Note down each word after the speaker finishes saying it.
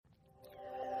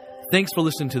Thanks for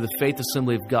listening to the Faith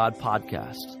Assembly of God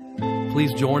podcast.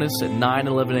 Please join us at 9 and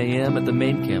 11 a.m. at the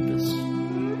main campus,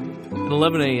 and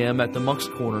 11 a.m. at the Moncks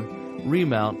Corner,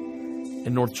 Remount,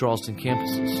 and North Charleston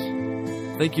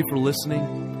campuses. Thank you for listening,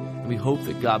 and we hope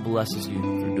that God blesses you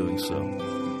through doing so.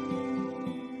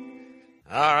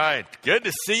 All right. Good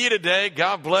to see you today.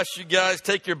 God bless you guys.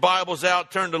 Take your Bibles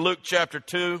out. Turn to Luke chapter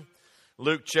 2.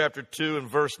 Luke chapter 2 and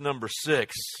verse number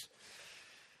 6.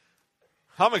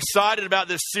 I'm excited about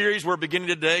this series we're beginning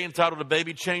today entitled A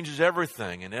Baby Changes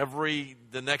Everything. And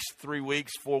the next 3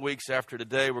 weeks, 4 weeks after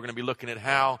today, we're going to be looking at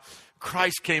how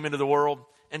Christ came into the world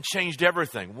and changed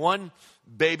everything. One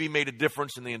baby made a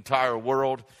difference in the entire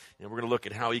world. And we're going to look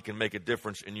at how he can make a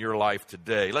difference in your life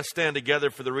today. Let's stand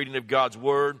together for the reading of God's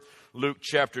Word. Luke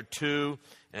chapter 2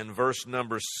 and verse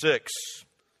number 6.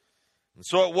 And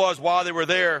so it was, while they were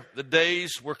there, the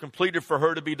days were completed for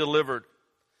her to be delivered.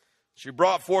 She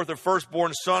brought forth her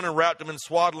firstborn son and wrapped him in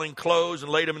swaddling clothes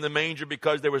and laid him in the manger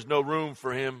because there was no room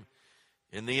for him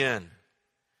in the inn.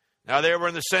 Now there were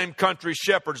in the same country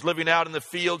shepherds living out in the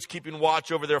fields, keeping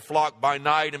watch over their flock by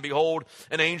night. And behold,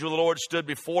 an angel of the Lord stood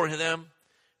before them.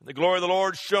 And the glory of the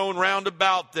Lord shone round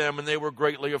about them, and they were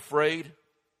greatly afraid.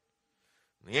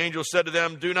 And the angel said to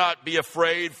them, "Do not be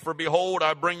afraid, for behold,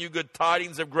 I bring you good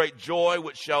tidings of great joy,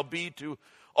 which shall be to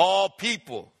all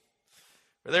people.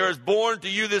 For there is born to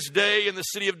you this day in the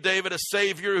city of David a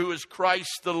Savior, who is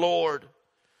Christ the Lord.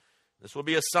 This will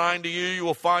be a sign to you. You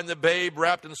will find the babe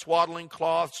wrapped in swaddling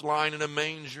cloths, lying in a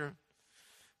manger."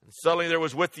 And suddenly there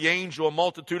was with the angel a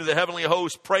multitude of the heavenly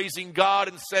host, praising God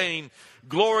and saying,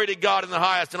 "Glory to God in the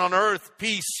highest, and on earth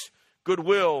peace,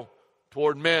 goodwill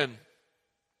toward men."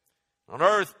 On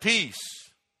earth peace,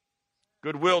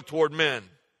 goodwill toward men.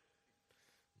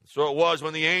 So it was,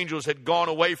 when the angels had gone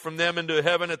away from them into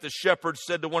heaven, that the shepherds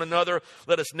said to one another,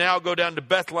 "Let us now go down to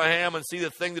Bethlehem and see the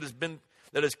thing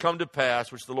that has come to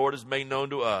pass, which the Lord has made known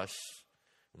to us."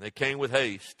 And they came with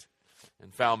haste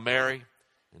and found Mary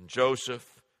and Joseph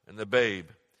and the babe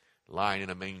lying in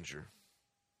a manger.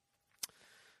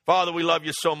 Father, we love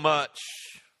you so much.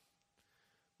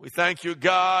 We thank you,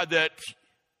 God, that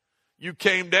you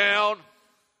came down,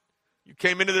 you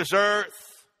came into this earth,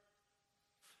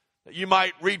 that you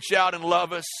might reach out and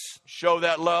love us, show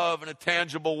that love in a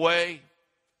tangible way.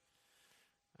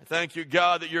 I thank you,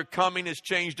 God, that your coming has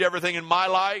changed everything in my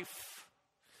life.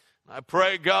 I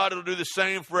pray, God, it'll do the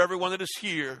same for everyone that is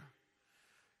here.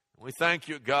 We thank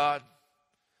you, God,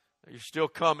 that you're still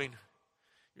coming.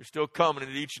 You're still coming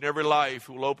into each and every life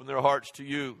who will open their hearts to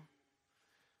you.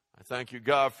 I thank you,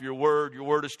 God, for your word. Your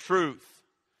word is truth.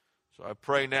 So I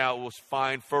pray now it will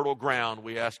find fertile ground.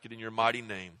 We ask it in your mighty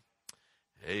name.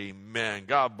 Amen.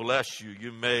 God bless you.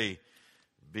 You may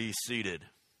be seated.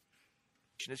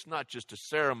 It's not just a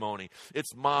ceremony.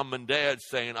 It's mom and dad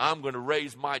saying, "I'm going to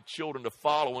raise my children to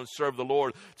follow and serve the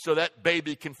Lord so that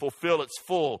baby can fulfill its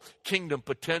full kingdom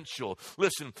potential."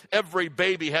 Listen, every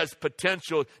baby has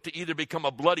potential to either become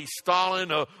a bloody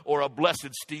Stalin or a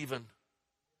blessed Stephen.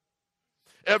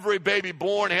 Every baby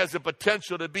born has the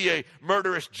potential to be a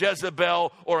murderous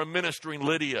Jezebel or a ministering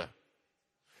Lydia.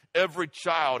 Every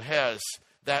child has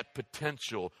that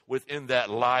potential within that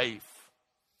life.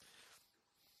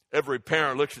 Every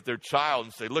parent looks at their child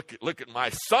and say, look at my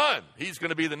son. He's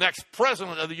going to be the next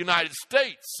president of the United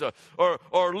States.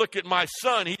 Or look at my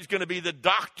son. He's going to be the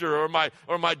doctor. Or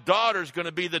my daughter's going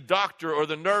to be the doctor or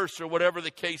the nurse or whatever the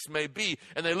case may be.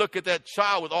 And they look at that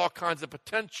child with all kinds of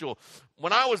potential.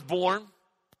 When I was born,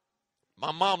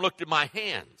 my mom looked at my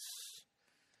hands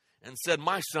and said,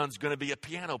 "My son's going to be a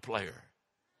piano player."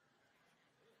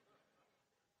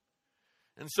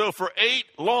 And so for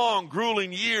 8 long,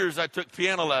 grueling years, I took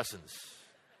piano lessons.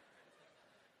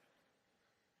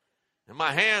 And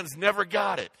my hands never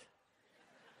got it.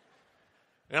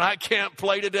 And I can't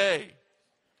play today.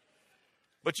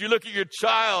 But you look at your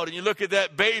child and you look at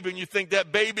that baby and you think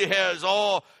that baby has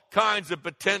all kinds of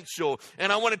potential.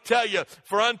 And I want to tell you,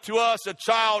 for unto us a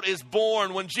child is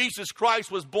born. When Jesus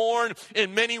Christ was born,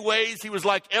 in many ways, he was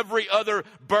like every other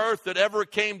birth that ever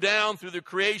came down through the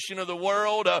creation of the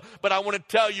world. But I want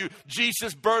to tell you,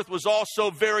 Jesus' birth was also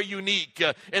very unique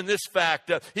in this fact.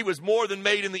 He was more than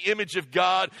made in the image of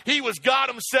God. He was God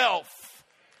himself.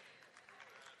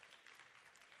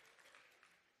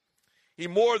 He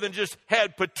more than just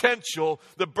had potential.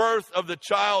 The birth of the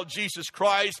child, Jesus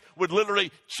Christ, would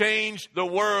literally change the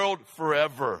world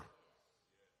forever.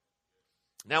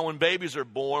 Now, when babies are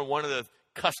born, one of the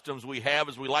customs we have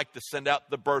is we like to send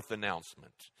out the birth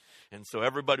announcement. And so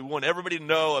we want everybody to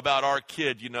know about our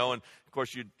kid, and of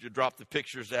course you drop the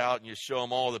pictures out and you show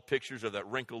them all the pictures of that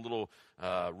wrinkled little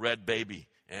red baby.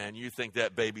 and you think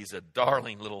that baby's a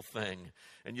darling little thing.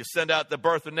 And you send out the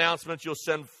birth announcements. You'll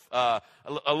send a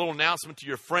little announcement to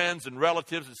your friends and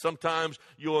relatives, and sometimes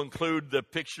you'll include the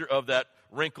picture of that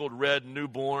wrinkled red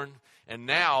newborn. And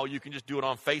now you can just do it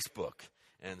on Facebook.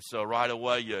 And so right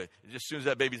away, just as soon as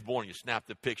that baby's born, you snap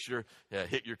the picture,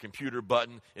 hit your computer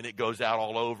button, and it goes out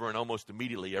all over. And almost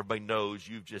immediately, everybody knows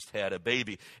you've just had a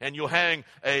baby. And you'll hang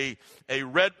a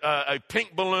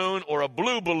pink balloon or a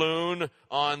blue balloon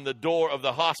on the door of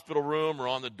the hospital room or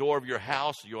on the door of your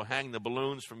house. You'll hang the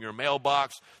balloons from your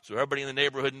mailbox so everybody in the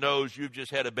neighborhood knows you've just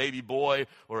had a baby boy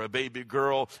or a baby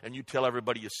girl, and you tell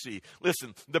everybody you see.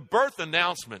 Listen, the birth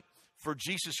announcement for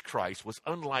Jesus Christ was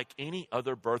unlike any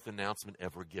other birth announcement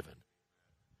ever given.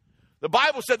 The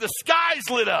Bible said the skies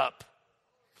lit up.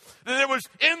 That there was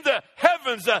in the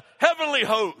heavens a heavenly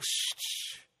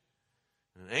host.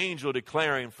 An angel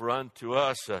declaring, for unto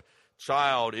us a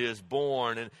child is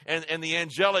born. And the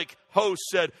angelic host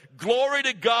said, glory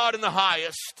to God in the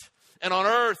highest, and on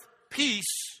earth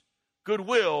peace,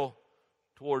 goodwill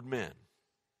toward men.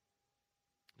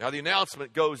 Now the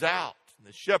announcement goes out, and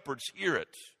the shepherds hear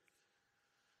it.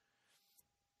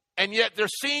 And yet there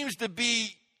seems to be,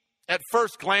 at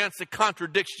first glance, a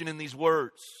contradiction in these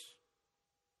words.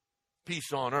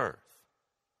 Peace on earth.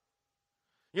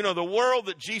 You know, the world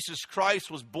that Jesus Christ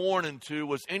was born into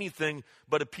was anything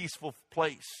but a peaceful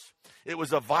place. It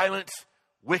was a violent,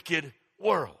 wicked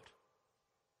world.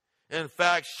 In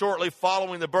fact, shortly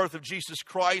following the birth of Jesus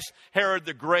Christ, Herod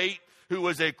the Great, who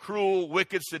was a cruel,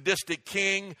 wicked, sadistic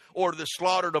king, ordered the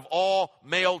slaughter of all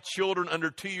male children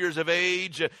under 2 years of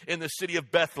age in the city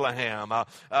of Bethlehem.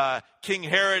 King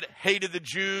Herod hated the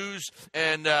Jews,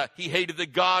 and he hated the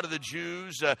God of the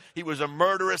Jews. He was a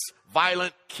murderous,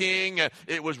 violent king.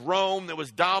 It was Rome that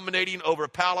was dominating over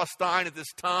Palestine at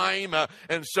this time.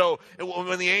 And so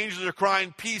when the angels are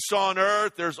crying peace on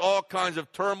earth, there's all kinds of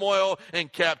turmoil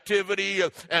and captivity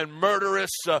and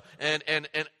murderous and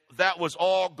that was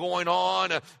all going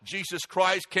on. Jesus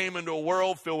Christ came into a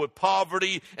world filled with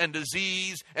poverty and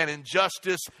disease and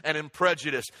injustice and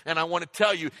prejudice. And I want to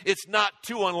tell you, it's not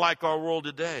too unlike our world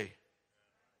today.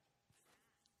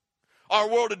 Our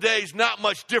world today is not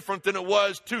much different than it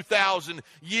was 2,000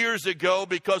 years ago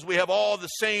because we have all the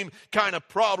same kind of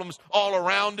problems all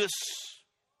around us.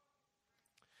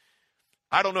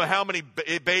 I don't know how many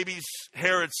babies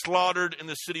Herod slaughtered in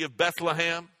the city of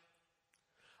Bethlehem.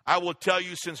 I will tell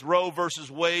you, since Roe versus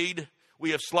Wade,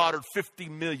 we have slaughtered 50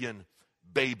 million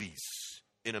babies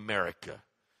in America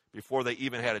before they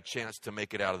even had a chance to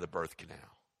make it out of the birth canal.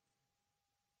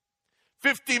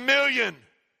 50 million.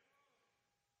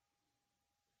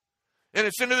 And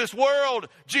it's into this world,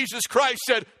 Jesus Christ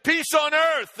said, peace on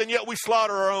earth, and yet we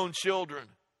slaughter our own children.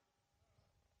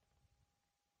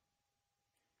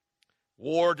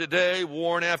 War today,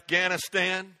 war in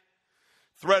Afghanistan,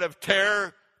 threat of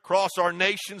terror across our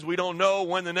nations. We don't know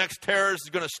when the next terrorist is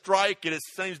going to strike. It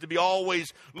seems to be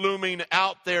always looming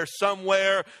out there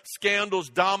somewhere. Scandals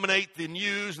dominate the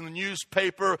news and the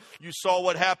newspaper. You saw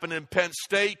what happened in Penn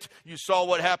State. You saw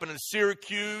what happened in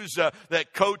Syracuse,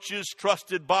 that coaches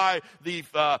trusted by the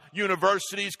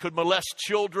universities could molest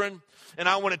children. And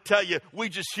I want to tell you, we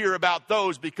just hear about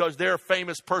those because they're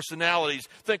famous personalities.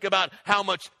 Think about how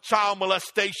much child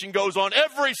molestation goes on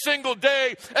every single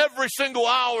day, every single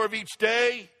hour of each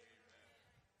day.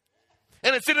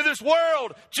 And it's into this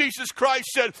world, Jesus Christ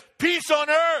said, peace on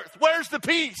earth. Where's the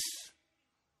peace?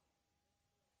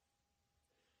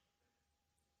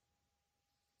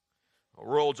 Our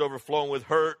world's overflowing with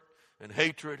hurt and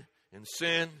hatred and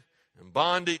sin and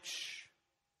bondage.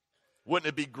 Wouldn't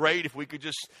it be great if we could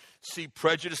just see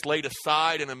prejudice laid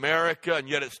aside in America and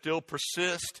yet it still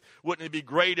persists? Wouldn't it be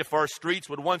great if our streets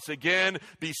would once again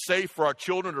be safe for our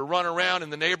children to run around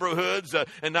in the neighborhoods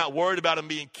and not worried about them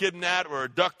being kidnapped or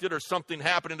abducted or something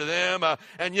happening to them?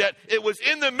 And yet it was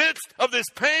in the midst of this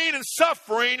pain and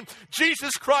suffering,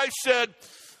 Jesus Christ said,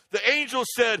 the angel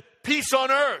said, peace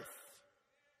on earth,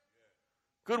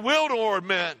 goodwill toward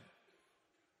men.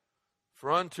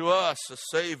 For unto us a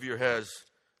Savior has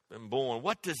been born.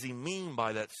 What does he mean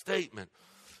by that statement?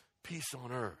 Peace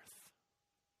on earth.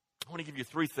 I want to give you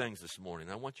three things this morning.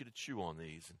 I want you to chew on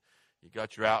these. You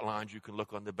got your outlines. You can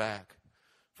look on the back.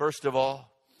 First of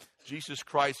all, Jesus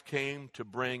Christ came to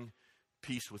bring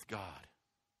peace with God.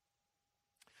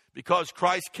 Because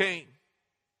Christ came,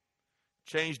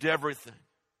 changed everything.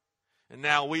 And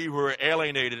now we who are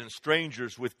alienated and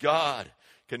strangers with God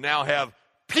can now have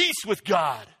peace with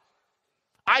God.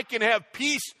 I can have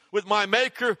peace with my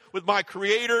Maker, with my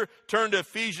Creator. Turn to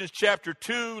Ephesians chapter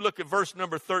 2. Look at verse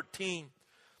number 13.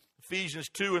 Ephesians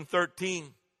 2 and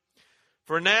 13.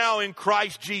 For now in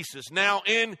Christ Jesus, now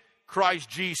in Christ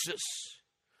Jesus.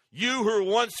 You who were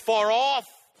once far off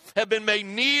have been made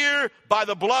near by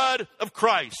the blood of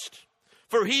Christ.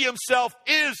 For he himself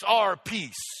is our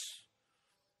peace,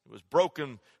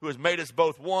 who has made us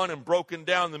both one and broken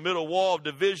down the middle wall of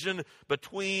division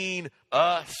between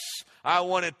us. I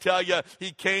want to tell you,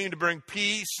 he came to bring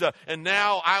peace, and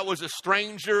now I was a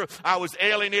stranger. I was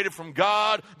alienated from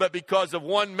God, but because of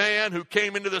one man who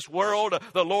came into this world,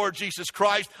 the Lord Jesus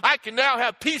Christ, I can now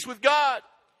have peace with God.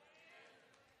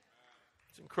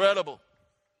 It's incredible.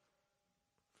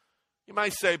 You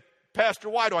might say, Pastor,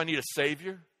 why do I need a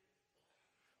Savior?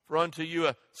 For unto you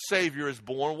a Savior is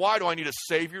born. Why do I need a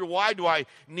Savior? Why do I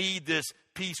need this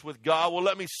peace with God? Well,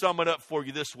 let me sum it up for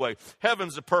you this way.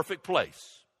 Heaven's a perfect place.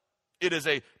 It is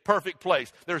a perfect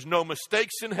place. There's no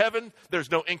mistakes in heaven. There's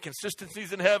no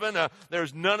inconsistencies in heaven.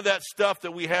 There's none of that stuff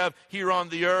that we have here on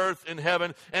the earth in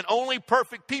heaven. And only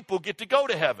perfect people get to go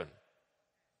to heaven.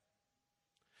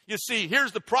 You see,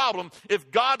 here's the problem.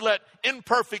 If God let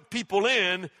imperfect people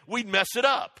in, we'd mess it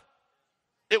up.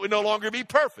 It would no longer be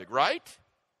perfect, right?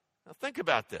 Now think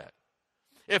about that.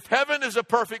 If heaven is a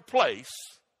perfect place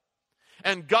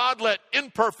and God let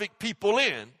imperfect people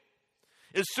in,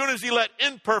 as soon as he let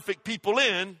imperfect people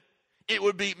in, it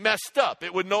would be messed up.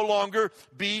 It would no longer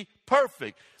be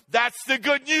perfect. That's the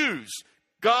good news.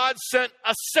 God sent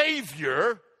a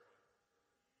Savior,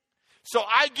 so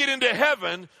I get into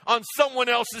heaven on someone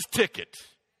else's ticket.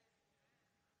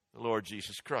 The Lord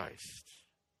Jesus Christ.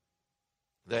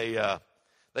 They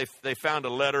found a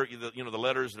letter, the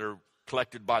letters that are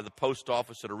collected by the post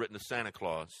office that are written to Santa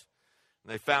Claus.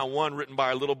 And they found one written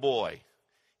by a little boy.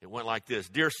 It went like this: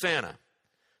 Dear Santa,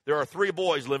 there are 3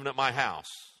 boys living at my house.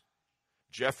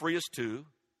 Jeffrey is 2,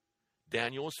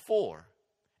 Daniel is 4,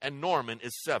 and Norman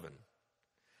is 7.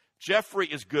 Jeffrey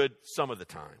is good some of the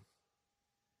time.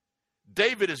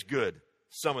 David is good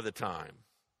some of the time.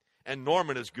 And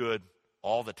Norman is good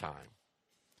all the time.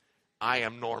 I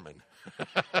am Norman.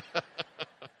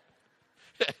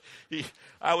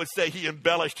 I would say he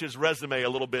embellished his resume a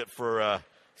little bit for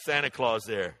Santa Claus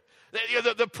there.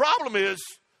 The problem is,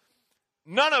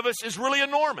 none of us is really a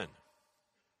Norman.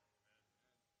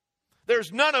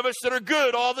 There's none of us that are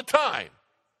good all the time.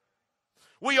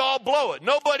 We all blow it.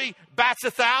 Nobody bats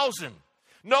 1,000.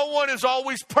 No one is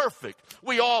always perfect.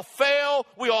 We all fail.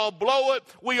 We all blow it.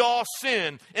 We all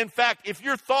sin. In fact, if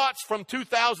your thoughts from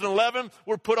 2011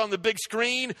 were put on the big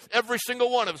screen, every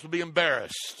single one of us would be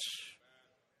embarrassed.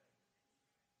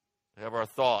 We have our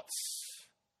thoughts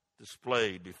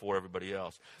displayed before everybody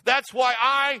else. That's why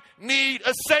I need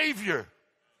a Savior.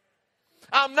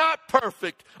 I'm not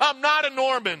perfect. I'm not a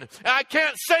Norman. And I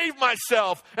can't save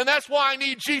myself. And that's why I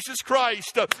need Jesus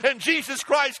Christ. And Jesus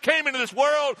Christ came into this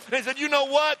world and he said, you know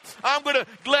what? I'm going to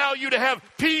allow you to have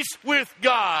peace with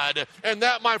God. And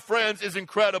that, my friends, is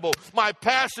incredible. My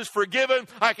past is forgiven.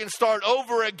 I can start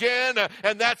over again.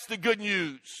 And that's the good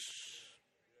news.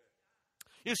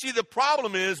 You see, the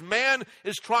problem is man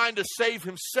is trying to save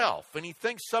himself. And he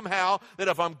thinks somehow that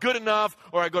if I'm good enough,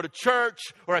 or I go to church,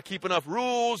 or I keep enough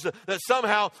rules, that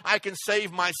somehow I can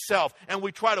save myself. And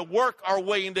we try to work our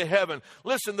way into heaven.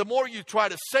 Listen, the more you try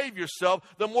to save yourself,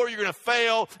 the more you're going to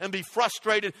fail and be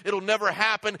frustrated. It'll never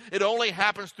happen. It only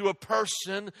happens through a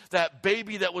person, that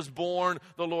baby that was born,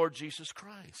 the Lord Jesus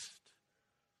Christ.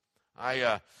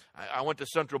 I went to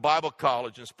Central Bible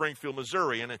College in Springfield,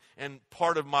 Missouri, and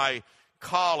part of my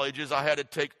college is I had to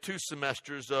take 2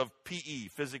 semesters of PE,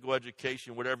 physical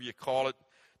education, whatever you call it,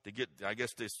 to get, I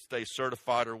guess, to stay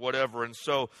certified or whatever. And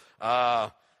so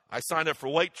I signed up for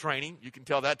weight training. You can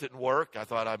tell that didn't work. I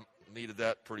thought I needed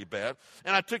that pretty bad.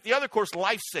 And I took the other course,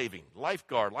 lifesaving.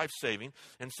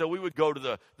 And so we would go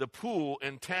to the pool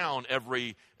in town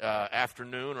every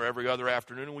afternoon or every other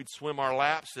afternoon, and we'd swim our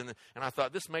laps. And I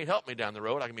thought, this may help me down the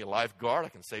road. I can be a lifeguard. I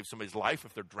can save somebody's life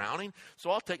if they're drowning. So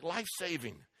I'll take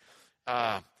lifesaving.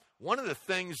 One of the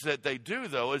things that they do,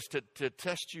 though, is to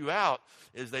test you out,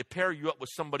 is they pair you up with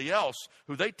somebody else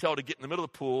who they tell to get in the middle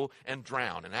of the pool and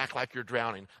drown and act like you're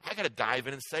drowning. I got to dive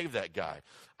in and save that guy.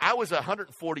 I was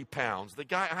 140 pounds. The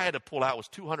guy I had to pull out was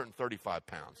 235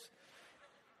 pounds.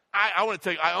 I want to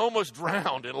tell you, I almost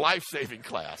drowned in life-saving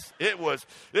class. It was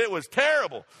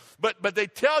terrible. But they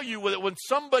tell you that when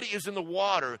somebody is in the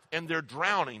water and they're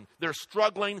drowning, they're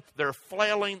struggling, they're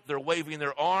flailing, they're waving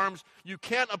their arms, you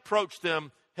can't approach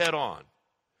them head on.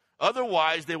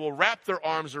 Otherwise, they will wrap their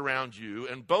arms around you,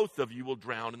 and both of you will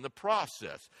drown in the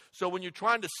process. So when you're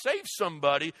trying to save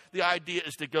somebody, the idea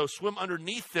is to go swim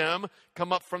underneath them,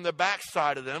 come up from the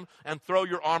backside of them, and throw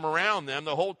your arm around them.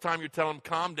 The whole time you're telling them,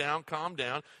 calm down, calm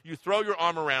down. You throw your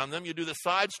arm around them, you do the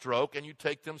side stroke, and you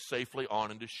take them safely on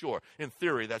into shore. In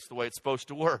theory, that's the way it's supposed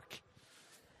to work.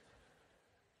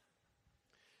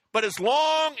 But as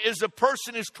long as a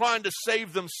person is trying to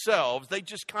save themselves, they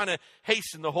just kind of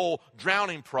hasten the whole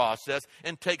drowning process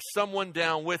and take someone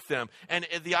down with them. And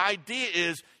the idea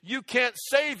is you can't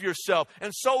save yourself.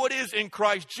 And so it is in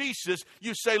Christ Jesus.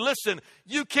 You say, listen,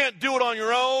 you can't do it on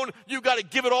your own. You've got to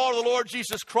give it all to the Lord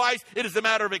Jesus Christ. It is a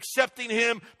matter of accepting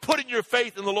Him, putting your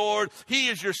faith in the Lord. He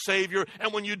is your Savior.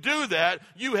 And when you do that,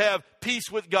 you have peace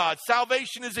with God.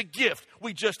 Salvation is a gift.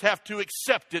 We just have to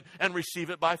accept it and receive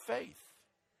it by faith.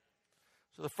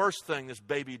 So the first thing this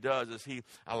baby does is he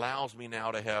allows me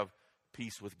now to have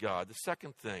peace with God. The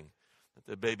second thing that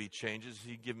the baby changes is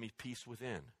he gives me peace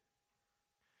within.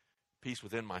 Peace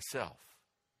within myself.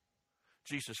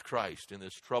 Jesus Christ in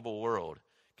this troubled world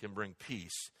can bring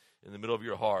peace in the middle of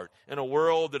your heart. In a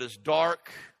world that is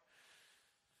dark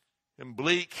and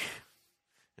bleak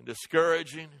and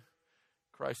discouraging,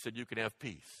 Christ said you can have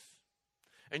peace.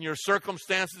 In your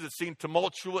circumstances that seem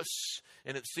tumultuous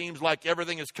and it seems like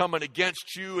everything is coming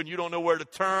against you and you don't know where to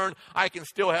turn, I can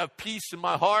still have peace in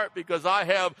my heart because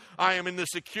I am in the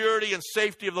security and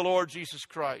safety of the Lord Jesus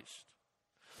Christ.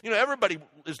 You know, everybody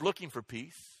is looking for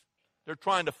peace. They're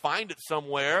trying to find it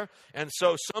somewhere. And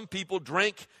so some people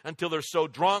drink until they're so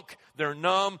drunk, they're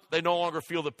numb, they no longer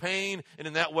feel the pain, and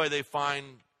in that way they find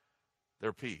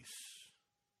their peace.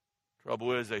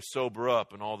 Trouble is they sober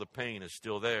up and all the pain is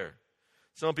still there.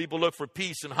 Some people look for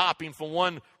peace in hopping from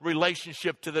one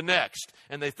relationship to the next,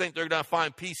 and they think they're going to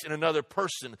find peace in another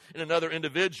person, in another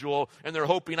individual, and they're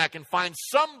hoping I can find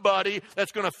somebody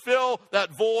that's going to fill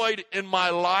that void in my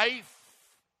life.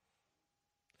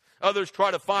 Others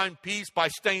try to find peace by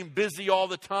staying busy all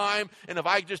the time, and if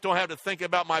I just don't have to think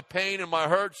about my pain and my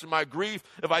hurts and my grief,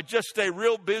 if I just stay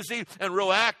real busy and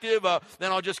real active,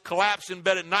 then I'll just collapse in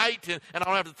bed at night, and I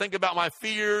don't have to think about my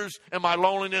fears and my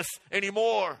loneliness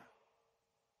anymore.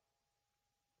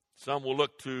 Some will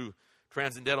look to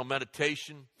transcendental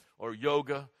meditation or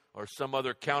yoga or some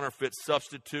other counterfeit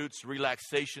substitutes,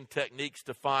 relaxation techniques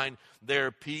to find their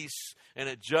peace, and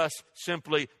it just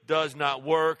simply does not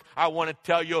work. I want to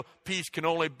tell you, peace can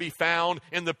only be found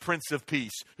in the Prince of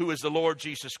Peace, who is the Lord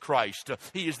Jesus Christ.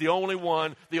 He is the only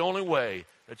one, the only way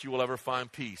that you will ever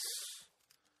find peace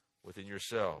within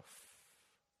yourself.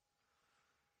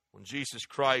 When Jesus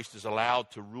Christ is allowed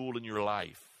to rule in your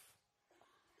life,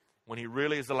 when He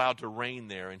really is allowed to reign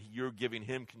there and you're giving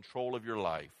Him control of your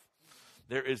life,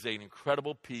 there is an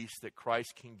incredible peace that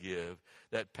Christ can give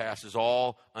that passes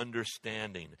all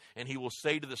understanding. And He will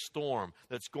say to the storm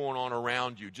that's going on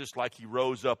around you, just like He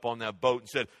rose up on that boat and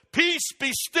said, "Peace,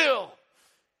 be still."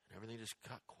 And everything just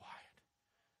got quiet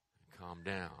and calmed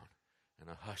down, and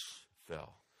a hush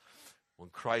fell. When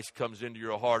Christ comes into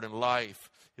your heart and life,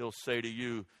 He'll say to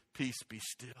you, "Peace, be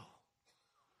still.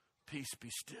 Peace, be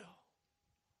still."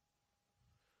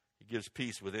 He gives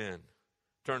peace within.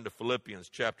 Turn to Philippians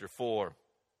chapter 4.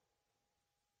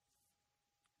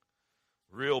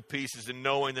 Real peace is in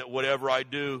knowing that whatever I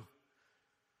do,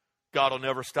 God will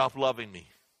never stop loving me.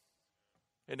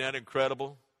 Isn't that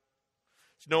incredible?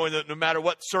 It's knowing that no matter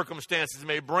what circumstances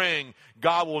may bring,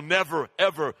 God will never,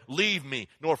 ever leave me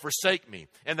nor forsake me.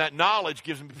 And that knowledge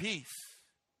gives me peace.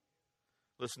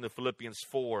 Listen to Philippians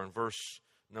 4 and verse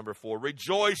number 4.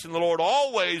 Rejoice in the Lord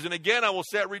always. And again, I will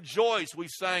say rejoice. We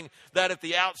sang that at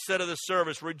the outset of the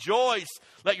service. Rejoice.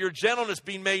 Let your gentleness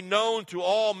be made known to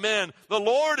all men. The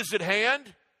Lord is at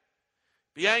hand.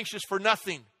 Be anxious for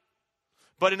nothing,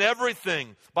 but in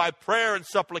everything, by prayer and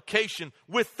supplication,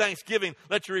 with thanksgiving,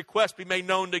 let your requests be made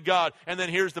known to God. And then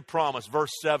here's the promise,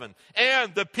 verse 7.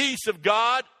 And the peace of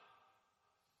God,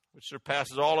 which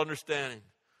surpasses all understanding,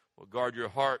 will guard your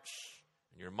hearts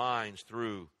and your minds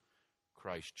through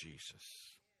Christ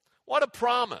Jesus. What a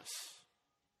promise.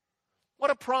 What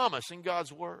a promise in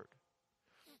God's Word.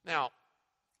 Now,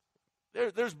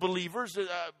 there's believers.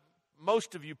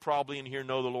 Most of you probably in here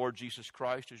know the Lord Jesus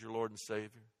Christ as your Lord and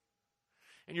Savior.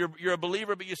 And you're a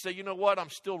believer, but you say, you know what? I'm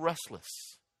still restless.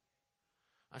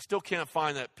 I still can't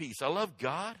find that peace. I love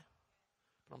God,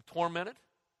 but I'm tormented.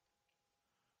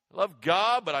 I love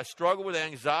God, but I struggle with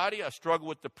anxiety. I struggle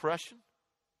with depression.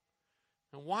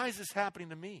 And why is this happening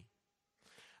to me?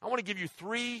 I want to give you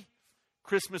 3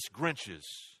 Christmas Grinches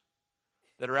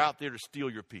that are out there to steal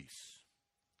your peace.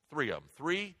 3 of them.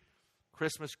 3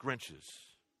 Christmas Grinches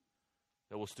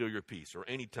that will steal your peace, or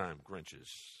anytime Grinches.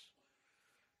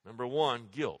 Number 1,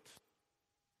 guilt.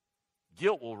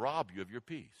 Guilt will rob you of your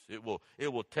peace. It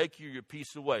will take your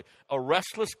peace away. A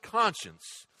restless conscience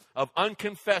of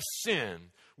unconfessed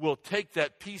sin will take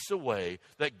that peace away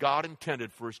that God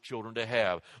intended for his children to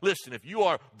have. Listen, if you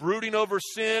are brooding over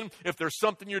sin, if there's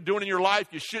something you're doing in your life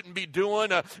you shouldn't be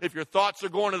doing, if your thoughts are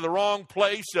going to the wrong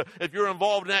place, if you're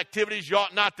involved in activities you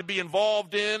ought not to be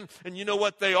involved in, and you know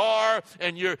what they are,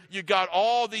 and you got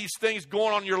all these things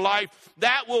going on in your life,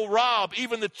 that will rob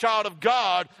even the child of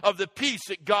God of the peace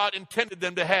that God intended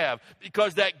them to have,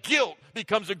 because that guilt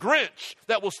becomes a Grinch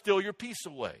that will steal your peace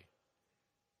away.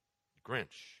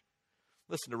 Grinch.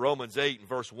 Listen to Romans 8 and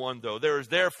verse 1, though. There is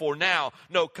therefore now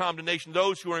no condemnation to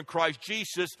those who are in Christ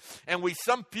Jesus. And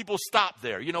some people stop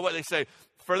there. You know what they say?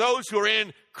 For those who are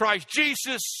in Christ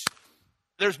Jesus,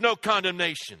 there's no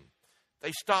condemnation.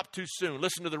 They stop too soon.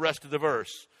 Listen to the rest of the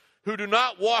verse. Who do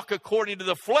not walk according to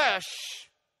the flesh,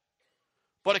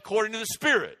 but according to the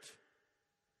Spirit.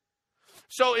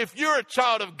 So if you're a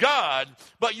child of God,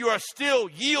 but you are still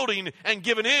yielding and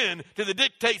giving in to the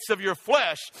dictates of your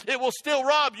flesh, it will still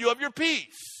rob you of your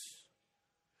peace.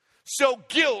 So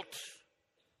guilt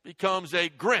becomes a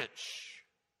Grinch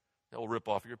that will rip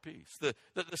off your peace. The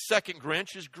second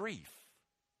Grinch is grief.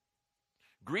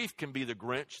 Grief can be the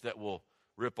Grinch that will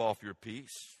rip off your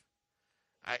peace.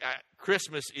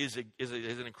 Christmas is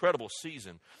an incredible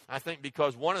season, I think,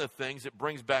 because one of the things that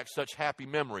brings back such happy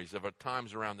memories of our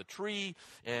times around the tree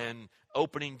and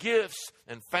opening gifts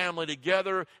and family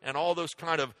together and all those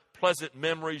kind of pleasant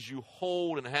memories you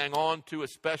hold and hang on to,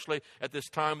 especially at this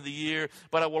time of the year.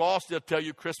 But I will also tell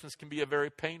you, Christmas can be a very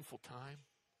painful time.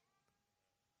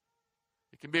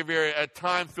 It can be a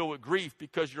time filled with grief,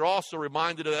 because you're also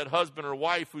reminded of that husband or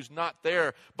wife who's not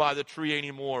there by the tree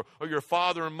anymore, or your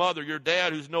father and mother, your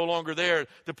dad who's no longer there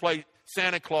to play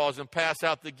Santa Claus and pass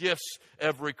out the gifts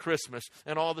every Christmas.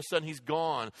 And all of a sudden he's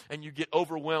gone, and you get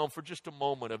overwhelmed for just a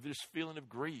moment of this feeling of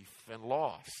grief and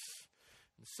loss.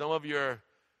 And some of you are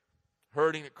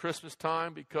hurting at Christmas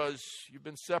time because you've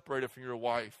been separated from your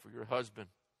wife or your husband,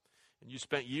 and you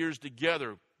spent years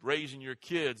together raising your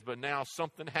kids, but now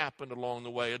something happened along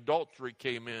the way. Adultery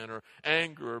came in, or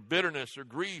anger, or bitterness, or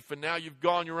grief, and now you've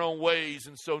gone your own ways,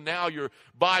 and so now you're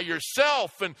by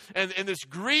yourself, and this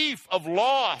grief of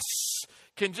loss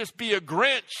can just be a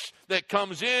Grinch that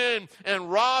comes in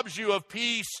and robs you of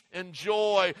peace and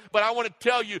joy. But I want to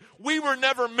tell you, we were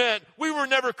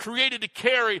never created to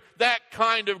carry that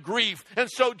kind of grief. And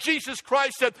so Jesus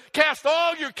Christ said, cast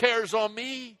all your cares on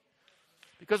me,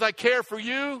 because I care for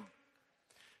you.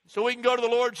 So we can go to the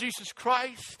Lord Jesus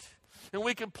Christ, and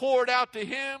we can pour it out to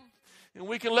him, and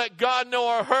we can let God know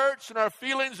our hurts and our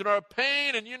feelings and our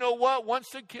pain. And you know what?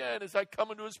 Once again, as I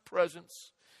come into his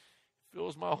presence, it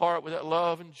fills my heart with that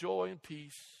love and joy and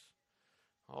peace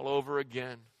all over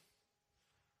again.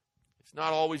 It's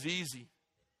not always easy.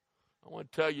 I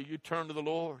want to tell you, you turn to the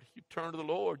Lord. You turn to the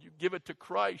Lord. You give it to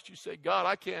Christ. You say, God,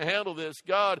 I can't handle this.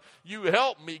 God, you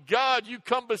help me. God, you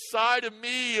come beside of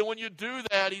me. And when you do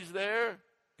that, he's there.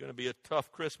 Going to be a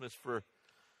tough Christmas for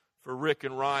Rick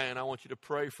and Ryan. I want you to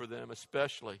pray for them,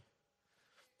 especially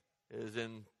as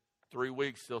in 3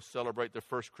 weeks they'll celebrate their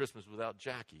first Christmas without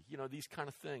Jackie. You know, these kind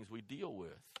of things we deal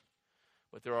with.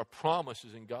 But there are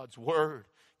promises in God's word.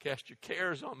 Cast your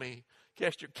cares on me.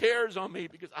 Cast your cares on me,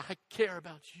 because I care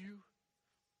about you.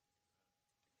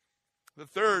 The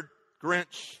third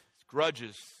Grinch is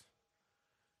grudges.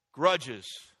 Grudges.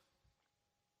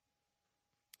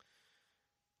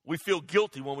 We feel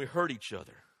guilty when we hurt each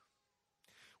other.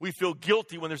 We feel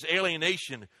guilty when there's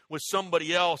alienation with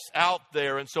somebody else out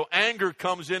there. And so anger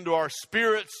comes into our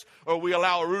spirits, or we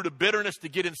allow a root of bitterness to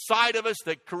get inside of us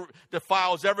that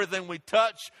defiles everything we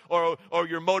touch, or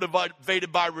you're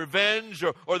motivated by revenge,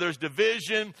 or there's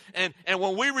division. And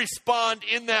when we respond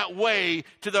in that way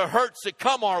to the hurts that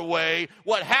come our way,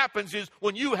 what happens is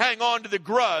when you hang on to the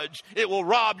grudge, it will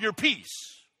rob your peace.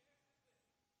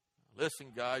 Listen,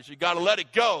 guys, you got to let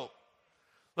it go.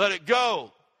 Let it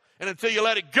go. And until you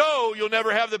let it go, you'll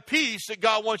never have the peace that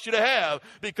God wants you to have,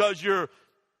 because you're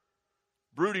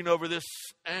brooding over this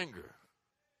anger,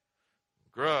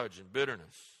 grudge, and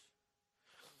bitterness.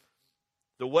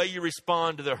 The way you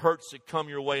respond to the hurts that come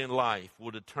your way in life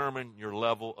will determine your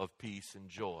level of peace and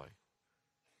joy.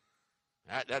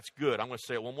 That's good. I'm going to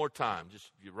say it one more time.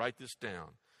 Just you write this down.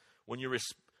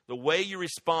 The way you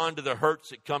respond to the hurts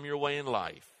that come your way in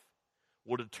life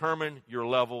will determine your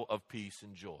level of peace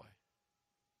and joy.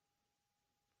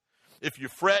 If you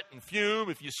fret and fume,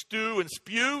 if you stew and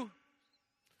spew,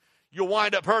 you'll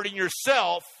wind up hurting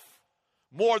yourself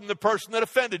more than the person that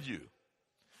offended you.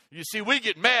 You see, we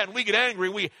get mad, we get angry,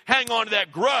 we hang on to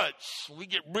that grudge. We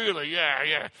get really,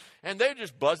 yeah. And they're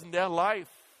just buzzing down life.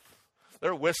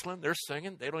 They're whistling, they're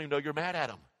singing. They don't even know you're mad at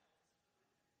them.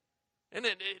 And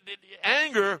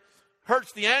anger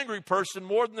hurts the angry person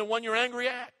more than the one you're angry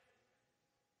at.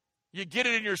 You get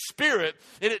it in your spirit,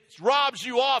 and it robs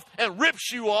you off and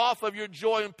rips you off of your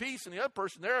joy and peace. And the other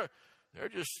person, they're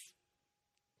just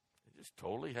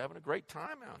totally having a great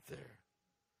time out there.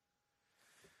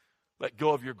 Let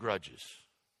go of your grudges.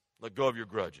 Let go of your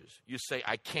grudges. You say,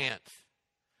 I can't.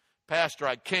 Pastor,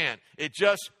 I can't. It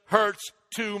just hurts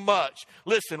too much.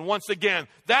 Listen, once again,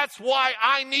 that's why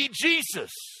I need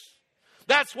Jesus.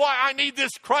 That's why I need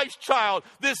this Christ child.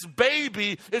 This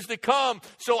baby is to come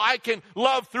so I can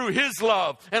love through his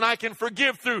love and I can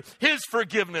forgive through his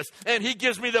forgiveness. And he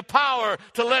gives me the power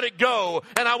to let it go.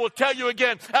 And I will tell you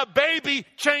again, a baby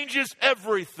changes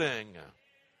everything.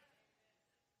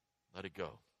 Let it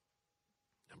go.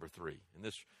 Number 3. And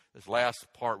this last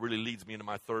part really leads me into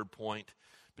my third point.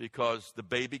 Because the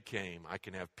baby came, I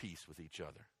can have peace with each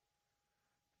other.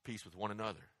 Peace with one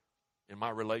another. In my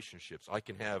relationships, I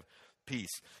can have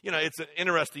peace. You know, it's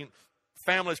interesting.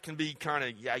 Families can be kind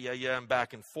of and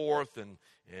back and forth,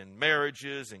 and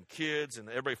marriages and kids and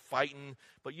everybody fighting.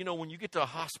 But you know, when you get to a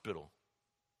hospital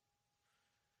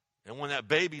and when that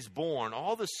baby's born,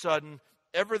 all of a sudden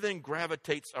everything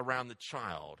gravitates around the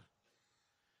child.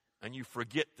 And you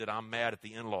forget that I'm mad at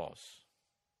the in-laws.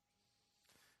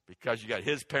 Because you got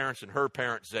his parents and her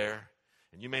parents there.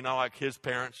 And you may not like his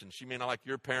parents, and she may not like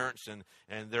your parents, and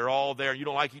they're all there, and you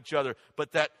don't like each other.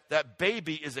 But that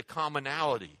baby is a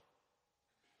commonality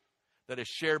that is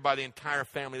shared by the entire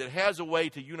family, that has a way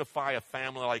to unify a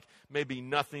family like maybe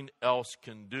nothing else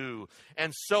can do.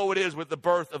 And so it is with the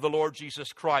birth of the Lord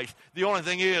Jesus Christ. The only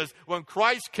thing is, when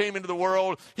Christ came into the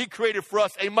world, he created for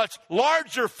us a much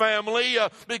larger family,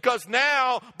 because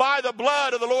now, by the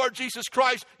blood of the Lord Jesus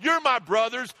Christ, you're my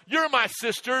brothers, you're my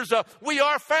sisters, we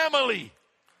are family.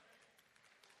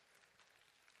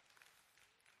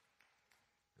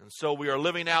 And so we are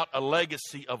living out a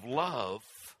legacy of love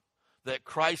that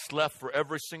Christ left for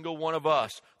every single one of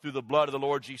us through the blood of the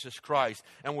Lord Jesus Christ.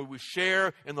 And when we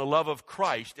share in the love of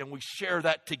Christ and we share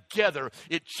that together,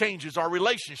 it changes our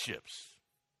relationships.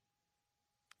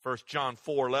 1 John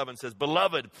 4:11 says,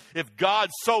 Beloved, if God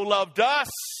so loved us,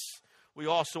 we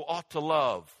also ought to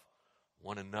love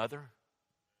one another.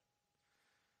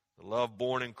 The love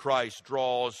born in Christ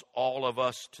draws all of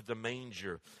us to the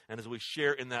manger. And as we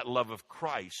share in that love of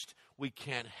Christ, we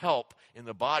can't help in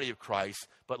the body of Christ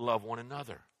but love one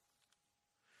another.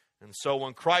 And so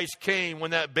when Christ came, when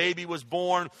that baby was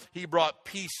born, he brought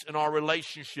peace in our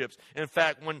relationships. In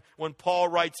fact, when Paul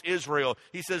writes Israel,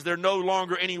 he says there's no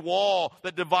longer any wall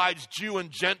that divides Jew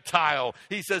and Gentile.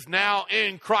 He says now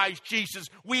in Christ Jesus,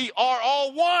 we are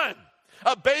all one.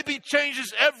 A baby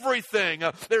changes everything.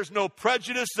 There's no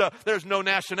prejudice. There's no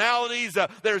nationalities.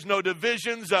 There's no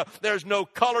divisions. There's no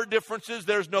color differences.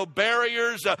 There's no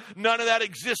barriers. None of that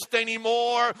exists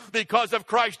anymore because of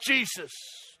Christ Jesus.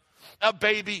 A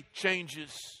baby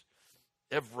changes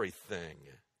everything.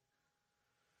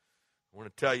 I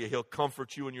want to tell you, he'll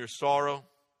comfort you in your sorrow.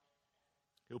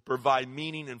 He'll provide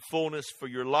meaning and fullness for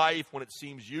your life when it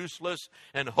seems useless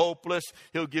and hopeless.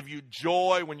 He'll give you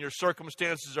joy when your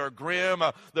circumstances are grim.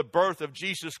 The birth of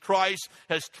Jesus Christ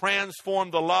has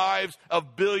transformed the lives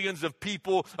of billions of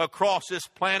people across this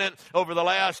planet over the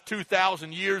last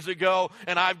 2,000 years ago.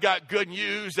 And I've got good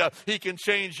news. He can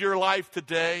change your life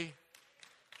today.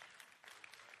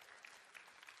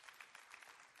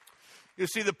 You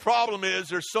see, the problem is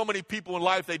there's so many people in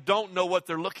life, they don't know what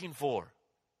they're looking for.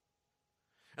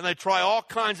 And they try all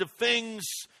kinds of things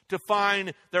to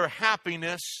find their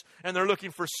happiness. And they're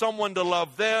looking for someone to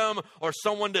love them or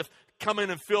someone to come in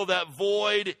and fill that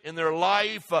void in their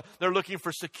life. They're looking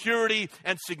for security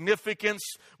and significance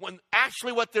when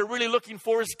actually what they're really looking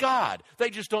for is God. They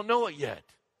just don't know it yet.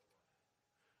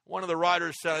 One of the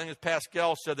writers said, I think it's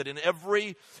Pascal, said that in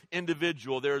every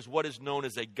individual there is what is known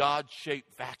as a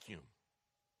God-shaped vacuum.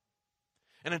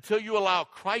 And until you allow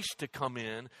Christ to come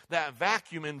in, that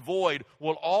vacuum and void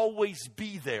will always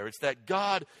be there. It's that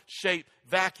God-shaped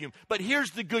vacuum. But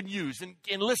here's the good news,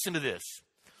 and listen to this.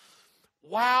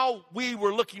 While we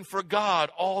were looking for God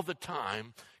all the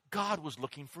time, God was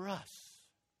looking for us.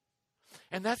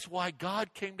 And that's why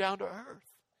God came down to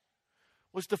earth,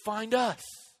 was to find us.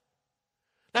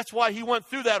 That's why he went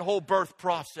through that whole birth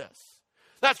process.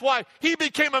 That's why he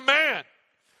became a man,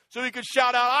 so he could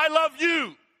shout out, I love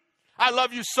you. I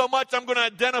love you so much, I'm going to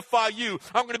identify you.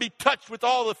 I'm going to be touched with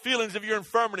all the feelings of your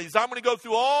infirmities. I'm going to go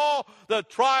through all the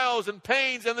trials and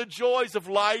pains and the joys of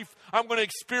life I'm going to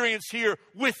experience here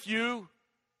with you.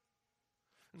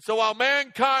 And so while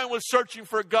mankind was searching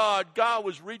for God, God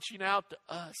was reaching out to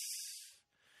us.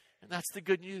 And that's the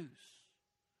good news.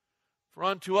 For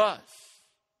unto us,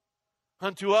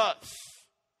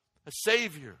 a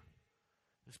Savior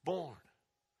is born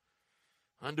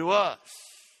unto us.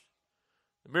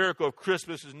 The miracle of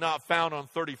Christmas is not found on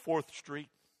 34th Street.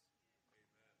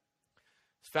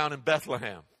 It's found in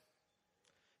Bethlehem.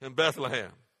 In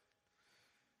Bethlehem.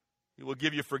 He will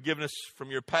give you forgiveness from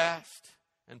your past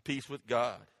and peace with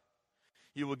God.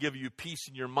 He will give you peace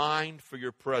in your mind for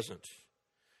your present.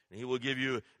 And He will give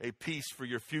you a peace for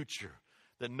your future.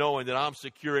 That knowing that I'm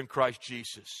secure in Christ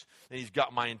Jesus. And He's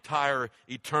got my entire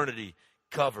eternity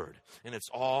covered. And it's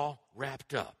all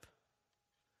wrapped up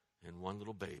in one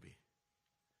little baby.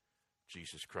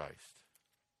 Jesus Christ.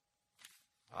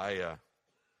 I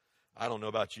don't know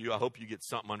about you. I hope you get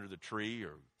something under the tree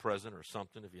or present or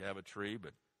something if you have a tree.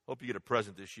 But I hope you get a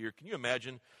present this year. Can you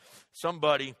imagine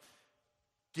somebody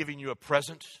giving you a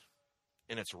present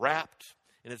and it's wrapped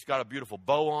and it's got a beautiful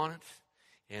bow on it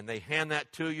and they hand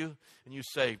that to you and you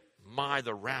say, my,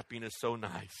 the wrapping is so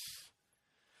nice.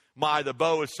 My, the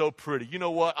bow is so pretty. You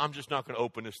know what? I'm just not going to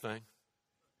open this thing.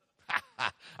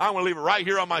 I'm going to leave it right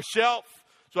here on my shelf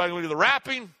so I can look at the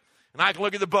wrapping and I can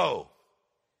look at the bow.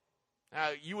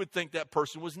 Now, you would think that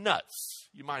person was nuts.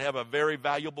 You might have a very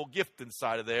valuable gift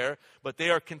inside of there, but they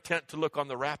are content to look on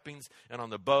the wrappings and on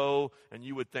the bow, and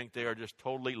you would think they are just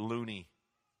totally loony.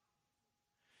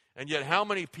 And yet, how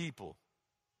many people,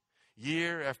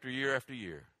 year after year after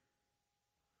year,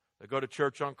 they go to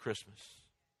church on Christmas,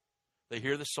 they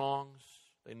hear the songs,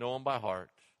 they know them by heart,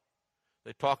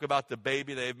 they talk about the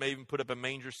baby, they may even put up a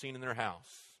manger scene in their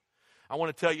house. I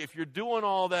want to tell you, if you're doing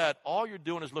all that, all you're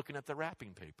doing is looking at the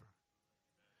wrapping paper.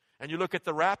 And you look at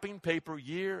the wrapping paper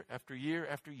year after year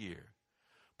after year.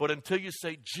 But until you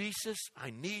say, Jesus,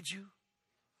 I need you.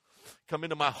 Come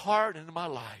into my heart and into my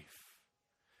life.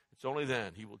 It's only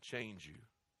then He will change you.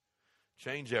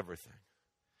 Change everything.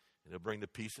 And He'll bring the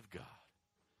peace of God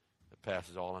that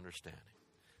passes all understanding.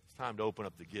 It's time to open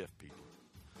up the gift, people.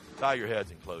 Bow your heads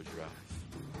and close your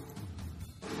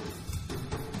eyes.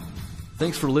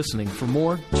 Thanks for listening. For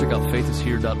more, check out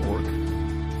faithishere.org.